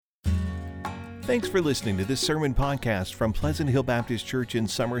Thanks for listening to this sermon podcast from Pleasant Hill Baptist Church in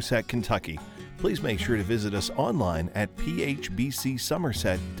Somerset, Kentucky. Please make sure to visit us online at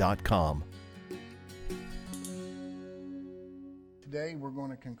phbcsomerset.com. Today we're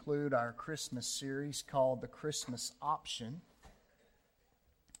going to conclude our Christmas series called The Christmas Option.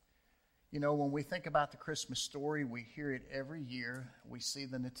 You know, when we think about the Christmas story, we hear it every year. We see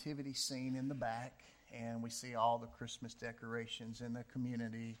the nativity scene in the back, and we see all the Christmas decorations in the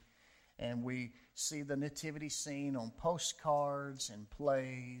community. And we see the nativity scene on postcards and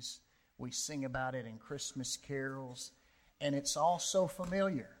plays. We sing about it in Christmas carols. And it's all so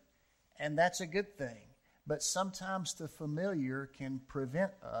familiar. And that's a good thing. But sometimes the familiar can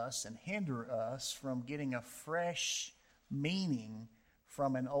prevent us and hinder us from getting a fresh meaning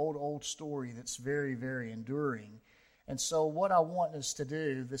from an old story that's very, very enduring. And so what I want us to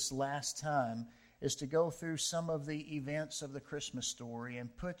do this last time is to go through some of the events of the Christmas story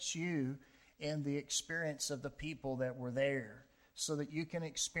and put you in the experience of the people that were there so that you can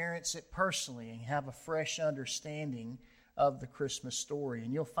experience it personally and have a fresh understanding of the Christmas story.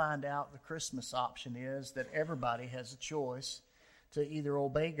 And you'll find out the Christmas option is that everybody has a choice to either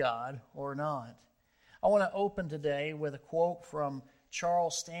obey God or not. I want to open today with a quote from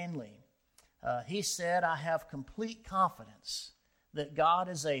Charles Stanley. He said, "I have complete confidence that God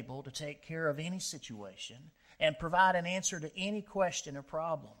is able to take care of any situation and provide an answer to any question or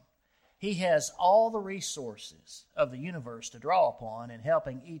problem. He has all the resources of the universe to draw upon in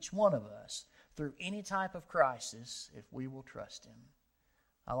helping each one of us through any type of crisis if we will trust Him."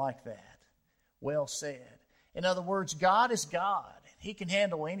 I like that. Well said. In other words, God is God. He can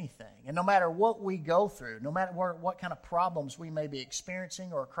handle anything. And no matter what we go through, no matter what kind of problems we may be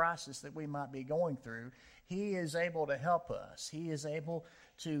experiencing or a crisis that we might be going through, He is able to help us. He is able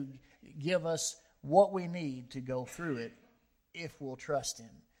to give us what we need to go through it if we'll trust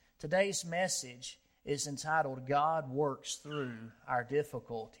Him. Today's message is entitled, God Works Through Our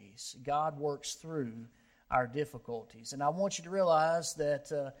Difficulties. God works through our difficulties. And I want you to realize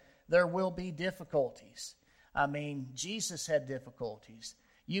that there will be difficulties. I mean, Jesus had difficulties.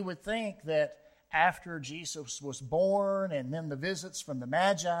 You would think that after Jesus was born and then the visits from the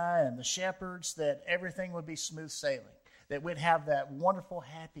Magi and the shepherds, that everything would be smooth sailing, that we'd have that wonderful,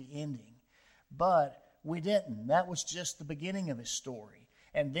 happy ending. But we didn't. That was just the beginning of His story.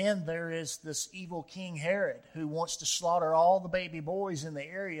 And then there is this evil King Herod who wants to slaughter all the baby boys in the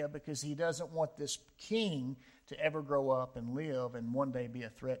area because he doesn't want this king to ever grow up and live and one day be a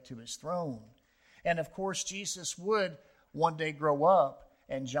threat to his throne. And of course, Jesus would one day grow up,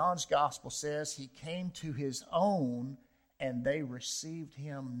 and John's gospel says He came to His own and they received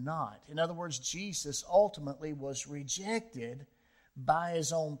Him not. In other words, Jesus ultimately was rejected by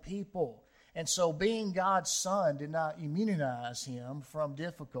His own people. And so being God's Son did not immunize Him from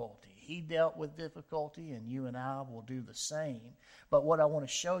difficulty. He dealt with difficulty, and you and I will do the same. But what I want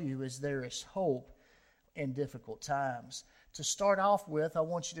to show you is there is hope in difficult times. To start off with, I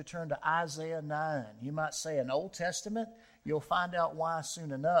want you to turn to Isaiah 9. You might say an Old Testament. You'll find out why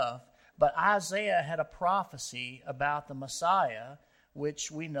soon enough. But Isaiah had a prophecy about the Messiah,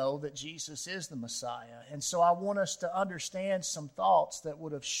 which we know that Jesus is the Messiah. And so I want us to understand some thoughts that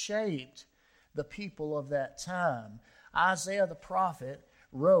would have shaped the people of that time. Isaiah the prophet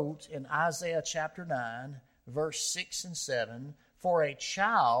wrote in Isaiah chapter 9, verse 6 and 7, "For a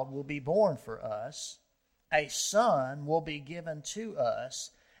child will be born for us, a son will be given to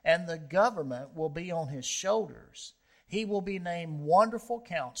us, and the government will be on His shoulders. He will be named Wonderful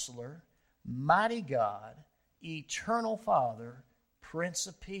Counselor, Mighty God, Eternal Father, Prince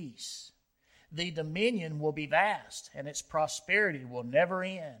of Peace. The dominion will be vast, and its prosperity will never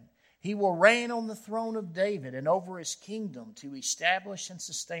end. He will reign on the throne of David and over His kingdom to establish and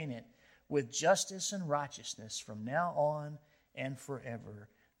sustain it with justice and righteousness from now on and forever.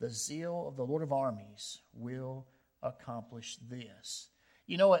 The zeal of the Lord of armies will accomplish this."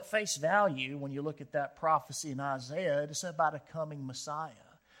 You know, at face value, when you look at that prophecy in Isaiah, it's about a coming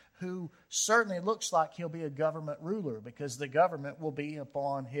Messiah who certainly looks like He'll be a government ruler because the government will be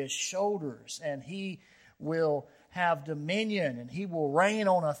upon His shoulders, and He will have dominion, and He will reign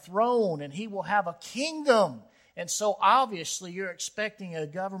on a throne, and He will have a kingdom. And so obviously you're expecting a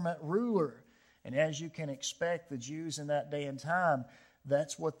government ruler. And as you can expect, the Jews in that day and time,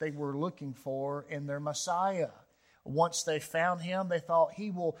 that's what they were looking for in their Messiah. Once they found Him, they thought He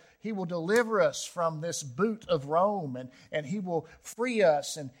will deliver us from this boot of Rome, and He will free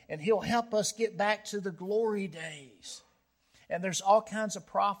us, and He'll help us get back to the glory days. And there's all kinds of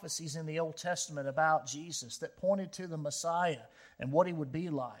prophecies in the Old Testament about Jesus that pointed to the Messiah and what He would be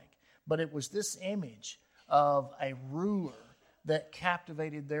like. But it was this image of a ruler that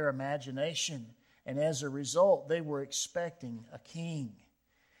captivated their imagination. And as a result, they were expecting a king.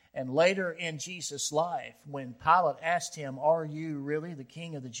 And later in Jesus' life, when Pilate asked him, "Are you really the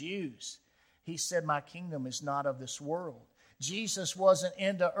king of the Jews?" he said, "My kingdom is not of this world." Jesus wasn't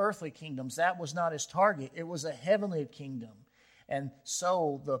into earthly kingdoms. That was not his target. It was a heavenly kingdom. And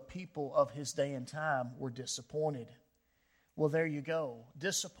so the people of his day and time were disappointed. Well, there you go.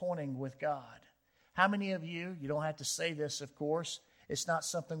 Disappointing with God. How many of you don't have to say this, of course. It's not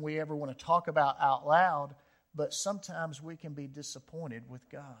something we ever want to talk about out loud, but sometimes we can be disappointed with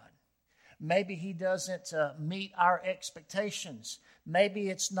God. Maybe he doesn't meet our expectations. Maybe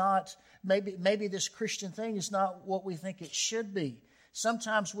it's not, maybe this Christian thing is not what we think it should be.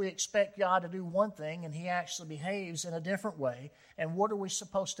 Sometimes we expect God to do one thing and he actually behaves in a different way. And what are we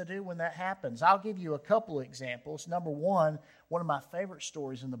supposed to do when that happens? I'll give you a couple of examples. Number one of my favorite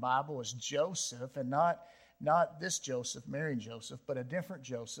stories in the Bible is Joseph, and not this Joseph marrying Joseph, but a different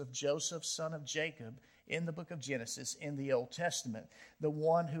Joseph, Joseph, son of Jacob, in the book of Genesis in the Old Testament. The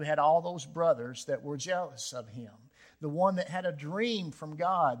one who had all those brothers that were jealous of him. The one that had a dream from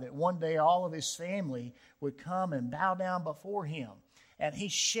God that one day all of his family would come and bow down before him. And he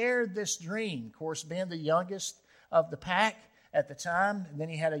shared this dream, of course, being the youngest of the pack at the time. And then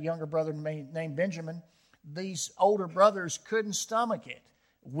he had a younger brother named Benjamin. These older brothers couldn't stomach it.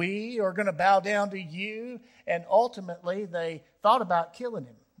 We are going to bow down to you. And ultimately, they thought about killing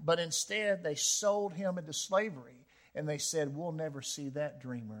him. But instead, they sold him into slavery. And they said, "We'll never see that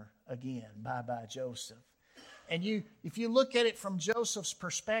dreamer again. Bye-bye, Joseph." And if you look at it from Joseph's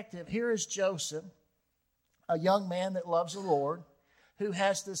perspective, here is Joseph, a young man that loves the Lord, who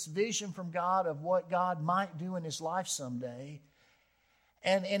has this vision from God of what God might do in his life someday.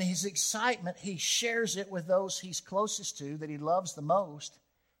 And in his excitement, he shares it with those he's closest to, that he loves the most.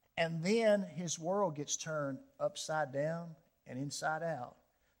 And then his world gets turned upside down and inside out.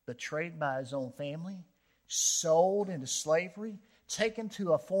 Betrayed by his own family, sold into slavery, taken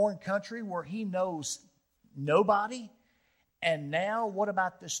to a foreign country where he knows nobody. And now, what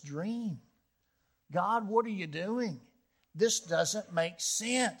about this dream? God, what are you doing? This doesn't make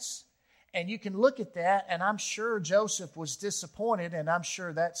sense. And you can look at that, and I'm sure Joseph was disappointed, and I'm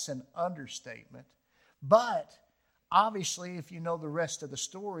sure that's an understatement. But obviously, if you know the rest of the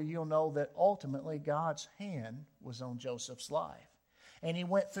story, you'll know that ultimately God's hand was on Joseph's life. And he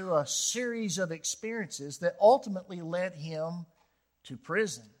went through a series of experiences that ultimately led him to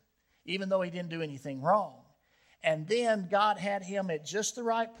prison, even though he didn't do anything wrong. And then God had him at just the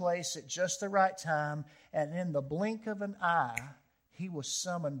right place at just the right time. And in the blink of an eye, he was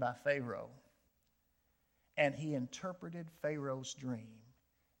summoned by Pharaoh. And he interpreted Pharaoh's dream.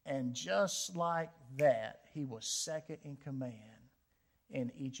 And just like that, he was second in command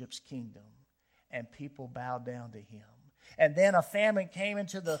in Egypt's kingdom. And people bowed down to him. And then a famine came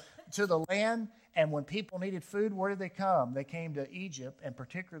into the land. And when people needed food, where did they come? They came to Egypt, and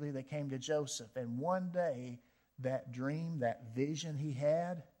particularly they came to Joseph. And one day, that dream, that vision he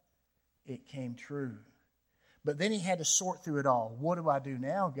had, it came true. But then he had to sort through it all. What do I do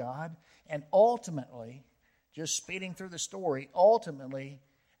now, God? And ultimately, just speeding through the story, ultimately,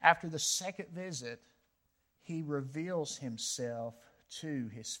 after the second visit, he reveals himself to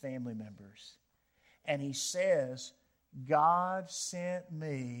his family members. And he says, "God sent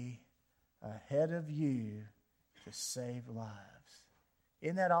me ahead of you to save lives."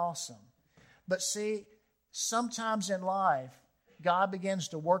 Isn't that awesome? But see, sometimes in life, God begins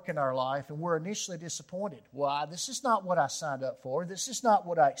to work in our life and we're initially disappointed. Why? This is not what I signed up for. This is not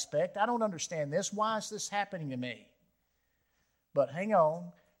what I expect. I don't understand this. Why is this happening to me? But hang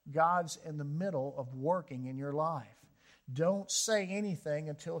on. God's in the middle of working in your life. Don't say anything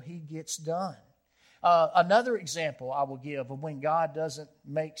until he gets done. Another example I will give of when God doesn't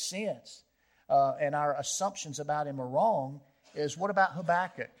make sense and our assumptions about him are wrong is, what about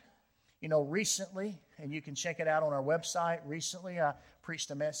Habakkuk? You know, recently, and you can check it out on our website, recently I preached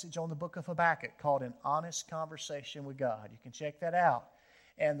a message on the book of Habakkuk called An Honest Conversation with God. You can check that out.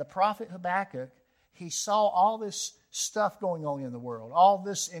 And the prophet Habakkuk, he saw all this stuff going on in the world, all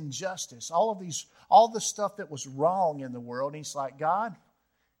this injustice, all the stuff that was wrong in the world. And he's like, "God,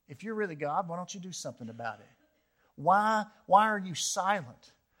 if you're really God, why don't you do something about it? Why are you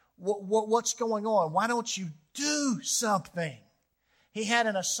silent? What's going on? Why don't you do something?" He had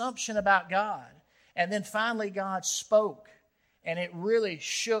an assumption about God. And then finally God spoke. And it really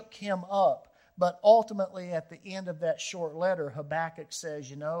shook him up. But ultimately at the end of that short letter, Habakkuk says,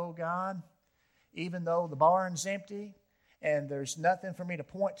 "You know, God, even though the barn's empty and there's nothing for me to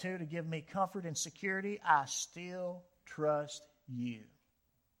point to give me comfort and security, I still trust you."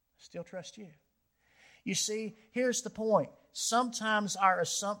 Still trust you. You see, here's the point. sometimes our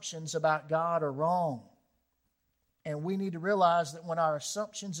assumptions about God are wrong. And we need to realize that when our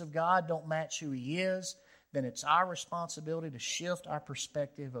assumptions of God don't match who He is, then it's our responsibility to shift our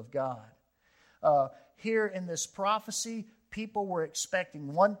perspective of God. Here in this prophecy, people were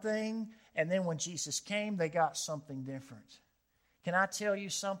expecting one thing, and then when Jesus came, they got something different. Can I tell you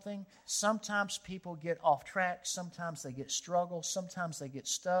something? Sometimes people get off track, sometimes they get struggle, sometimes they get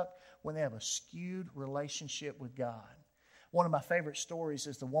stuck when they have a skewed relationship with God. One of my favorite stories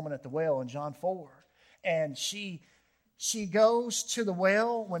is the woman at the well in John 4. And she goes to the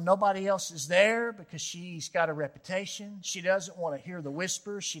well when nobody else is there because she's got a reputation. She doesn't want to hear the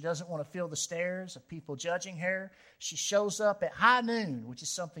whispers. She doesn't want to feel the stares of people judging her. She shows up at high noon, which is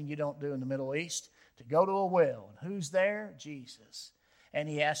something you don't do in the Middle East, to go to a well. And who's there? Jesus. And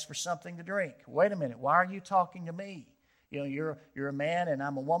he asks for something to drink. Wait a minute, why are you talking to me? You know, you're a man and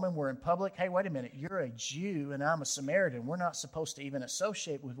I'm a woman. We're in public. Hey, wait a minute. You're a Jew and I'm a Samaritan. We're not supposed to even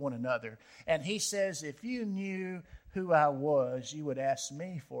associate with one another. And he says, if you knew who I was, you would ask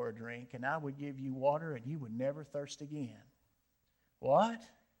me for a drink and I would give you water and you would never thirst again. What?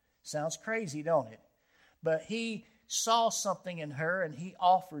 Sounds crazy, don't it? But he saw something in her and he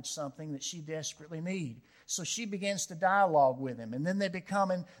offered something that she desperately needed. So she begins to dialogue with him. And then they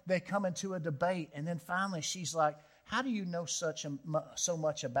come into a debate. And then finally she's like, how do you know so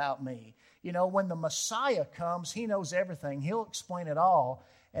much about me? You know, when the Messiah comes, he knows everything. He'll explain it all.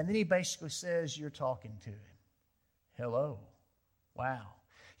 And then he basically says, you're talking to him. Hello. Wow.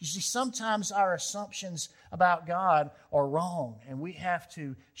 You see, sometimes our assumptions about God are wrong, and we have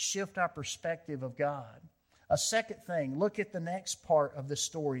to shift our perspective of God. A second thing, look at the next part of the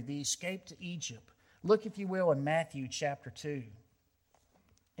story, the escape to Egypt. Look, if you will, in Matthew chapter 2.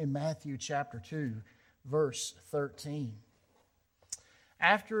 In Matthew chapter 2. Verse 13.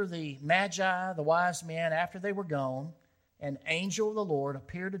 After the Magi, the wise men, after they were gone, an angel of the Lord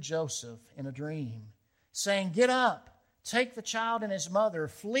appeared to Joseph in a dream, saying, get up, take the child and his mother,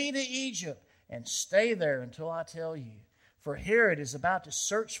 flee to Egypt, and stay there until I tell you. For Herod is about to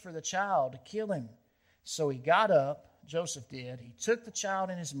search for the child to kill him. So he got up, Joseph did. He took the child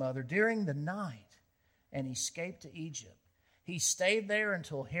and his mother during the night, and he escaped to Egypt. He stayed there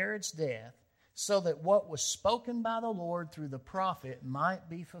until Herod's death, so that what was spoken by the Lord through the prophet might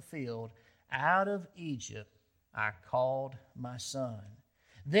be fulfilled. Out of Egypt I called my son.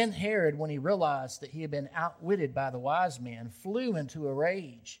 Then Herod, when he realized that he had been outwitted by the wise men, flew into a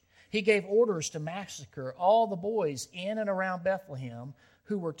rage. He gave orders to massacre all the boys in and around Bethlehem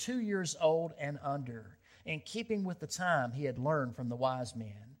who were 2 years old and under, in keeping with the time he had learned from the wise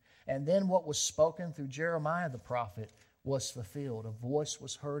men. And then what was spoken through Jeremiah the prophet was fulfilled. A voice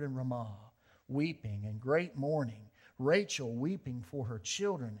was heard in Ramah, weeping and great mourning, Rachel weeping for her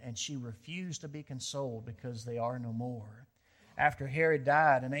children, and she refused to be consoled because they are no more. After Herod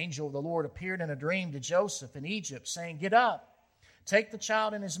died, an angel of the Lord appeared in a dream to Joseph in Egypt, saying, get up, take the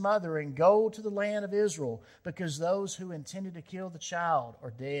child and his mother, and go to the land of Israel, because those who intended to kill the child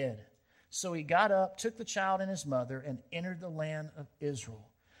are dead. So he got up, took the child and his mother, and entered the land of Israel.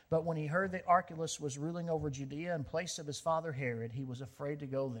 But when he heard that Archelaus was ruling over Judea in place of his father Herod, he was afraid to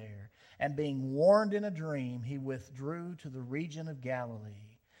go there. And being warned in a dream, he withdrew to the region of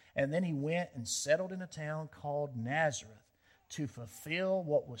Galilee. And then he went and settled in a town called Nazareth to fulfill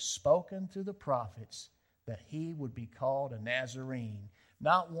what was spoken through the prophets, that he would be called a Nazarene.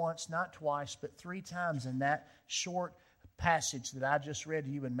 Not once, not twice, but 3 times in that short passage that I just read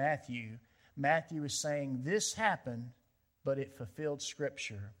to you in Matthew. Matthew is saying this happened, but it fulfilled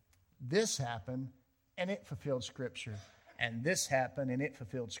Scripture. This happened, and it fulfilled Scripture. And this happened, and it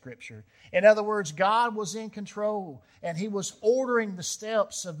fulfilled Scripture. In other words, God was in control, and He was ordering the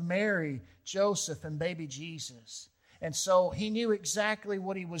steps of Mary, Joseph, and baby Jesus. And so He knew exactly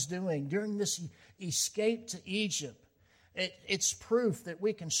what He was doing. During this escape to Egypt, it's proof that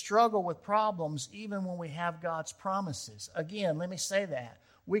we can struggle with problems even when we have God's promises. Again, let me say that.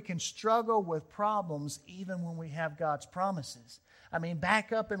 We can struggle with problems even when we have God's promises. I mean,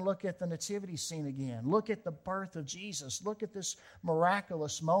 back up and look at the nativity scene again. Look at the birth of Jesus. Look at this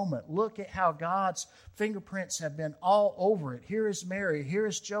miraculous moment. Look at how God's fingerprints have been all over it. Here is Mary. Here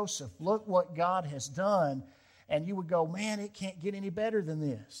is Joseph. Look what God has done. And you would go, man, it can't get any better than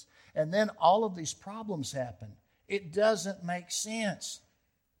this. And then all of these problems happen. It doesn't make sense.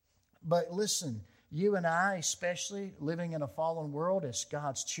 But listen, you and I, especially living in a fallen world as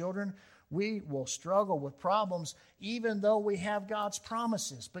God's children, we will struggle with problems even though we have God's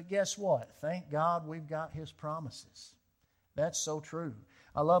promises. But guess what? Thank God we've got His promises. That's so true.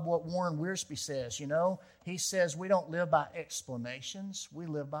 I love what Warren Wiersbe says. You know, he says we don't live by explanations, we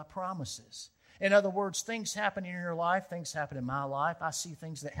live by promises. In other words, things happen in your life, things happen in my life. I see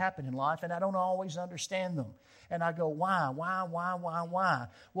things that happen in life, and I don't always understand them. And I go, why?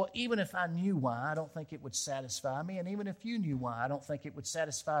 Well, even if I knew why, I don't think it would satisfy me. And even if you knew why, I don't think it would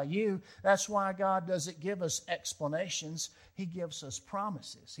satisfy you. That's why God doesn't give us explanations. He gives us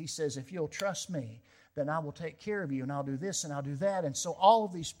promises. He says, if you'll trust me, then I will take care of you, and I'll do this and I'll do that. And so all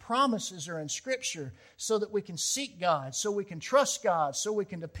of these promises are in Scripture so that we can seek God, so we can trust God, so we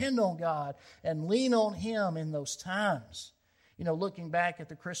can depend on God and lean on Him in those times. You know, looking back at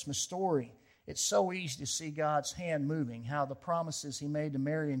the Christmas story, it's so easy to see God's hand moving, how the promises He made to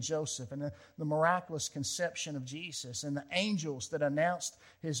Mary and Joseph, and the miraculous conception of Jesus, and the angels that announced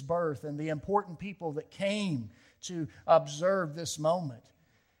His birth, and the important people that came to observe this moment.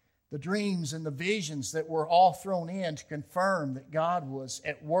 The dreams and the visions that were all thrown in to confirm that God was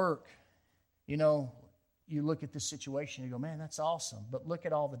at work. You know, you look at this situation and you go, man, that's awesome. But look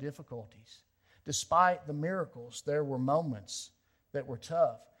at all the difficulties. Despite the miracles, there were moments that were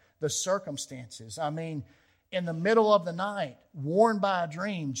tough. The circumstances. I mean, in the middle of the night, warned by a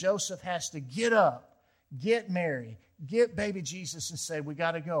dream, Joseph has to get up, get Mary, get baby Jesus and say, we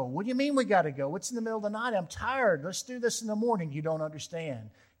got to go. What do you mean we got to go? It's in the middle of the night. I'm tired. Let's do this in the morning. You don't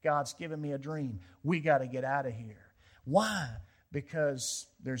understand. God's given me a dream. We got to get out of here. Why? Because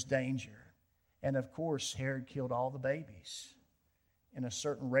there's danger. And of course, Herod killed all the babies in a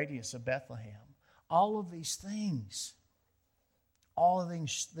certain radius of Bethlehem. All of these things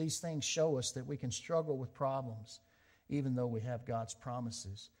show us that we can struggle with problems even though we have God's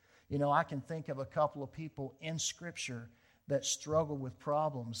promises. You know, I can think of a couple of people in Scripture that struggled with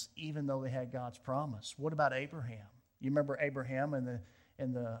problems even though they had God's promise. What about Abraham? You remember Abraham in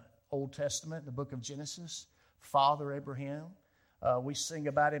the Old Testament, the book of Genesis? Father Abraham. We sing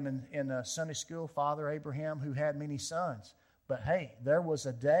about him in Sunday school, Father Abraham, who had many sons. But hey, there was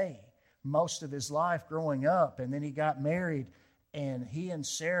a day, most of his life growing up, and then he got married, and he and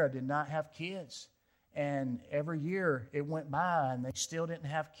Sarah did not have kids. And every year it went by, and they still didn't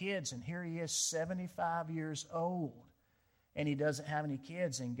have kids. And here he is, 75 years old, and he doesn't have any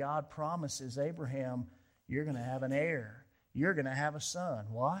kids. And God promises Abraham, you're going to have an heir. You're going to have a son.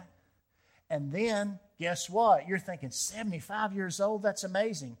 What? And then, guess what? You're thinking, 75 years old? That's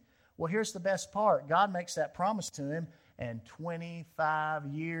amazing. Well, here's the best part. God makes that promise to him, and 25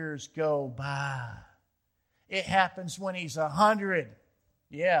 years go by. It happens when he's 100.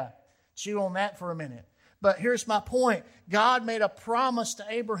 Yeah, chew on that for a minute. But here's my point. God made a promise to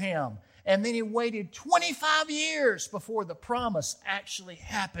Abraham, and then he waited 25 years before the promise actually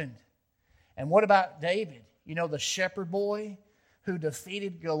happened. And what about David? You know, the shepherd boy who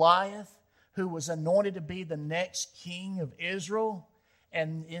defeated Goliath, who was anointed to be the next king of Israel.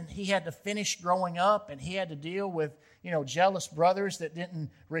 And he had to finish growing up, and he had to deal with, jealous brothers that didn't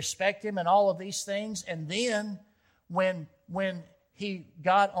respect him and all of these things. And then when he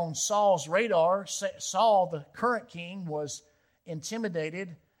got on Saul's radar, Saul, the current king, was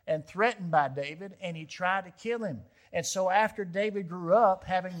intimidated and threatened by David, and he tried to kill him. And so after David grew up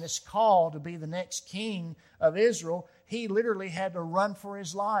having this call to be the next king of Israel, he literally had to run for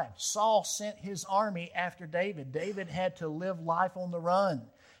his life. Saul sent his army after David. David had to live life on the run.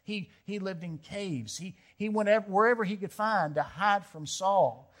 He lived in caves. He went wherever he could find to hide from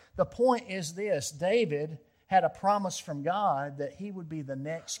Saul. The point is this: David had a promise from God that he would be the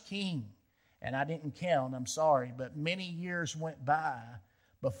next king. And I didn't count, I'm sorry, but many years went by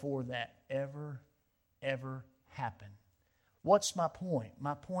before that ever happened. What's my point?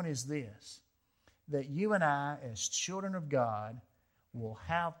 My point is this: that you and I, as children of God, will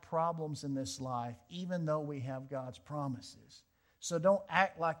have problems in this life even though we have God's promises. So don't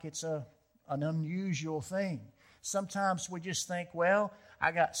act like it's an unusual thing. Sometimes we just think, well,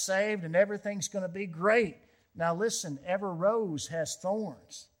 I got saved and everything's going to be great. Now listen, every rose has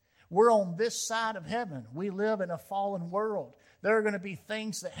thorns. We're on this side of heaven. We live in a fallen world. There are going to be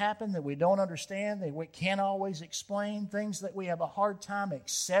things that happen that we don't understand, that we can't always explain, things that we have a hard time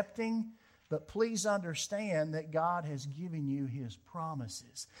accepting. But please understand that God has given you His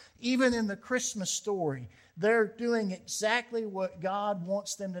promises. Even in the Christmas story, they're doing exactly what God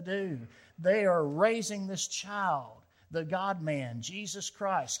wants them to do. They are raising this child, the God-man, Jesus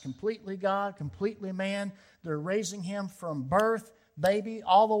Christ, completely God, completely man. They're raising Him from birth, baby,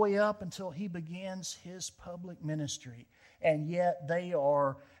 all the way up until He begins His public ministry. And yet they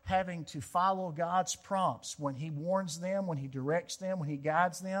are having to follow God's prompts. When He warns them, when He directs them, when He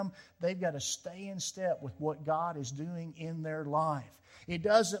guides them, they've got to stay in step with what God is doing in their life. It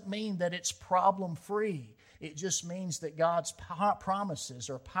doesn't mean that it's problem-free. It just means that God's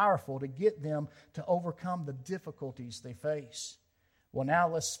promises are powerful to get them to overcome the difficulties they face. Well, now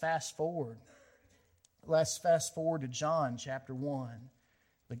let's fast forward. Let's fast forward to John chapter 1,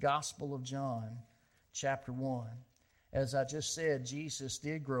 the Gospel of John chapter 1. As I just said, Jesus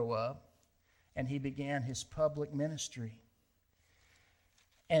did grow up, and he began his public ministry.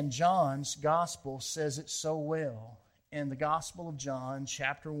 And John's Gospel says it so well. In the Gospel of John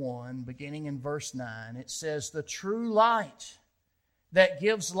chapter 1, beginning in verse 9, it says, "The true light that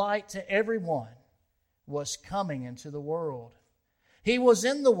gives light to everyone was coming into the world. He was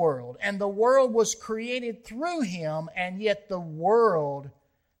in the world, and the world was created through him, and yet the world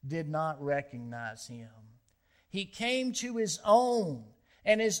did not recognize him. He came to his own,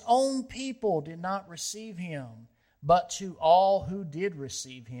 and his own people did not receive him. But to all who did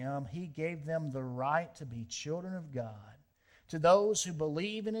receive him, he gave them the right to be children of God, to those who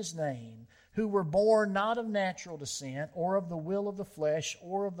believe in his name, who were born not of natural descent, or of the will of the flesh,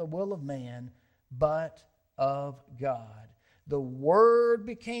 or of the will of man, but of God. The Word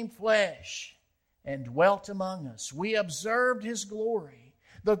became flesh and dwelt among us. We observed his glory,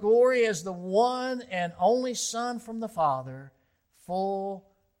 the glory as the one and only Son from the Father, full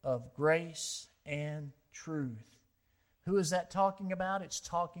of grace and truth." Who is that talking about? It's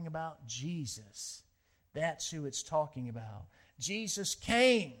talking about Jesus. That's who it's talking about. Jesus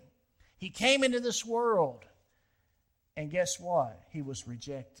came. He came into this world. And guess what? He was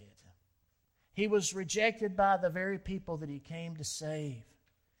rejected. He was rejected by the very people that he came to save.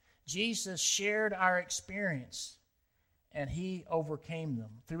 Jesus shared our experience, and he overcame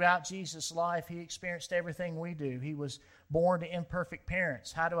them. Throughout Jesus' life, he experienced everything we do. He was born to imperfect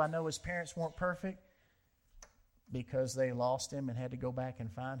parents. How do I know his parents weren't perfect? Because they lost him and had to go back and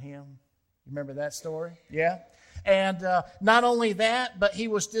find him. You remember that story? Yeah? And not only that, but he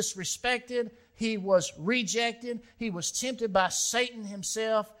was disrespected. He was rejected. He was tempted by Satan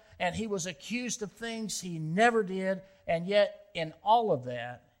himself. And he was accused of things he never did. And yet, in all of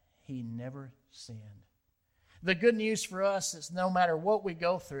that, he never sinned. The good news for us is no matter what we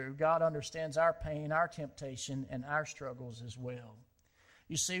go through, God understands our pain, our temptation, and our struggles as well.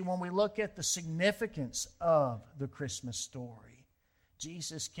 You see, when we look at the significance of the Christmas story,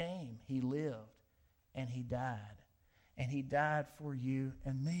 Jesus came, he lived, and he died. And he died for you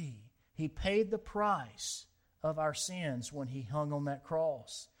and me. He paid the price of our sins when he hung on that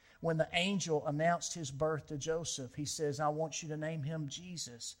cross. When the angel announced his birth to Joseph, he says, "I want you to name him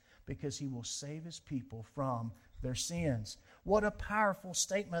Jesus because he will save his people from their sins." What a powerful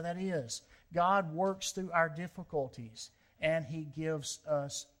statement that is. God works through our difficulties, and he gives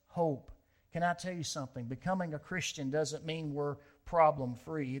us hope. Can I tell you something? Becoming a Christian doesn't mean we're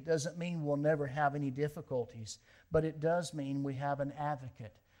problem-free. It doesn't mean we'll never have any difficulties. But it does mean we have an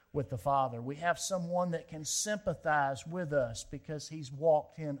advocate with the Father. We have someone that can sympathize with us because he's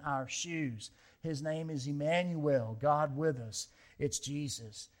walked in our shoes. His name is Emmanuel, God with us. It's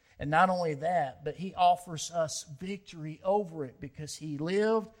Jesus. And not only that, but he offers us victory over it because he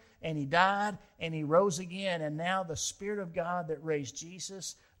lived and he died and he rose again. And now the Spirit of God that raised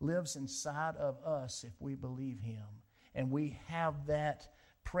Jesus lives inside of us if we believe him. And we have that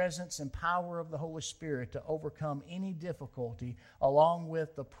presence and power of the Holy Spirit to overcome any difficulty along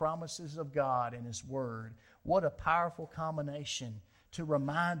with the promises of God and his Word. What a powerful combination to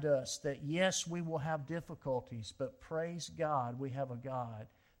remind us that yes, we will have difficulties, but praise God, we have a God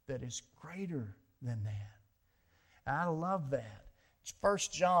that is greater than that. I love that.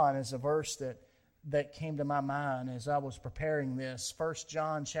 1 John is a verse that came to my mind as I was preparing this. 1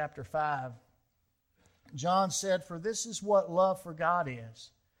 John chapter 5. John said, "For this is what love for God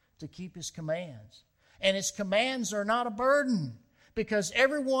is, to keep his commands. And his commands are not a burden, because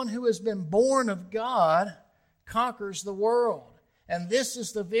everyone who has been born of God conquers the world. And this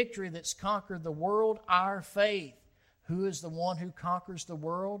is the victory that's conquered the world, our faith." Who is the one who conquers the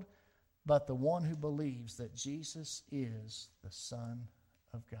world? But the one who believes that Jesus is the Son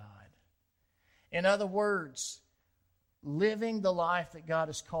of God. In other words, living the life that God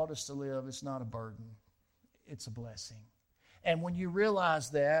has called us to live is not a burden. It's a blessing. And when you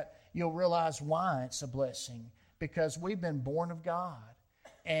realize that, you'll realize why it's a blessing. Because we've been born of God.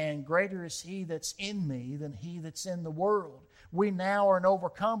 And greater is he that's in me than he that's in the world. We now are an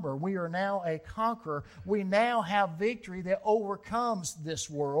overcomer. We are now a conqueror. We now have victory that overcomes this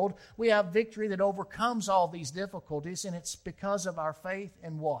world. We have victory that overcomes all these difficulties. And it's because of our faith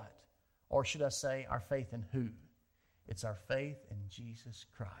in what? Or should I say our faith in who? It's our faith in Jesus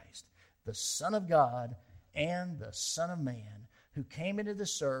Christ, the Son of God and the Son of Man, who came into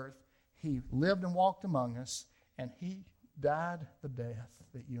this earth. He lived and walked among us, and he died the death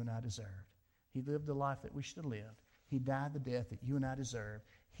that you and I deserved. He lived the life that we should have lived. He died the death that you and I deserved.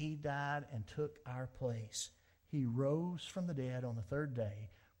 He died and took our place. He rose from the dead on the third day,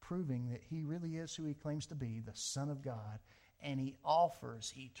 proving that he really is who he claims to be, the Son of God, and he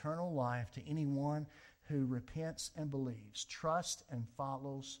offers eternal life to anyone who repents and believes, trusts and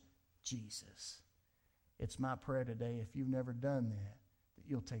follows Jesus. It's my prayer today, if you've never done that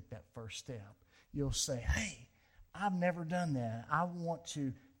you'll take that first step. You'll say, hey, I've never done that. I want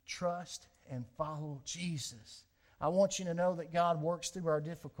to trust and follow Jesus. I want you to know that God works through our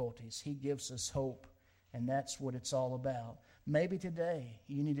difficulties. He gives us hope, and that's what it's all about. Maybe today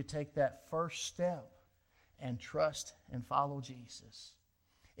you need to take that first step and trust and follow Jesus.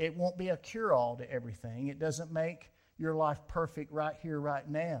 It won't be a cure-all to everything. It doesn't make your life perfect right here, right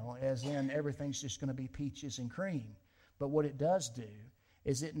now, as in everything's just going to be peaches and cream. But what it does do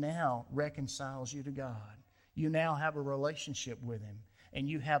is it now reconciles you to God. You now have a relationship with Him, and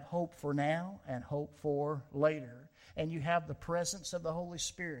you have hope for now and hope for later. And you have the presence of the Holy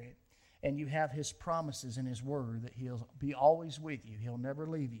Spirit, and you have His promises in His Word that He'll be always with you. He'll never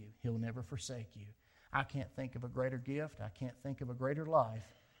leave you. He'll never forsake you. I can't think of a greater gift. I can't think of a greater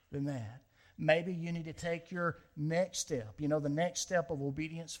life than that. Maybe you need to take your next step. You know, the next step of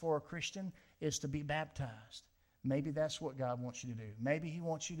obedience for a Christian is to be baptized. Maybe that's what God wants you to do. Maybe He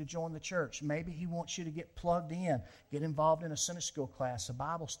wants you to join the church. Maybe He wants you to get plugged in, get involved in a Sunday school class, a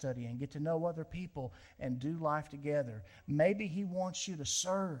Bible study, and get to know other people and do life together. Maybe He wants you to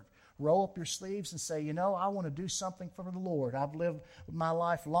serve. Roll up your sleeves and say, you know, I want to do something for the Lord. I've lived my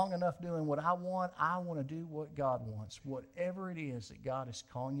life long enough doing what I want. I want to do what God wants. Whatever it is that God is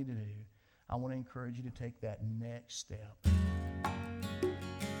calling you to do, I want to encourage you to take that next step.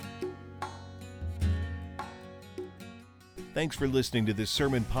 Thanks for listening to this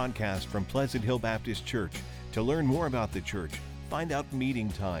sermon podcast from Pleasant Hill Baptist Church. To learn more about the church, find out meeting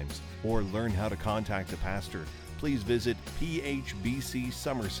times, or learn how to contact the pastor, please visit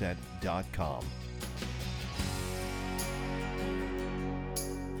phbcsomerset.com.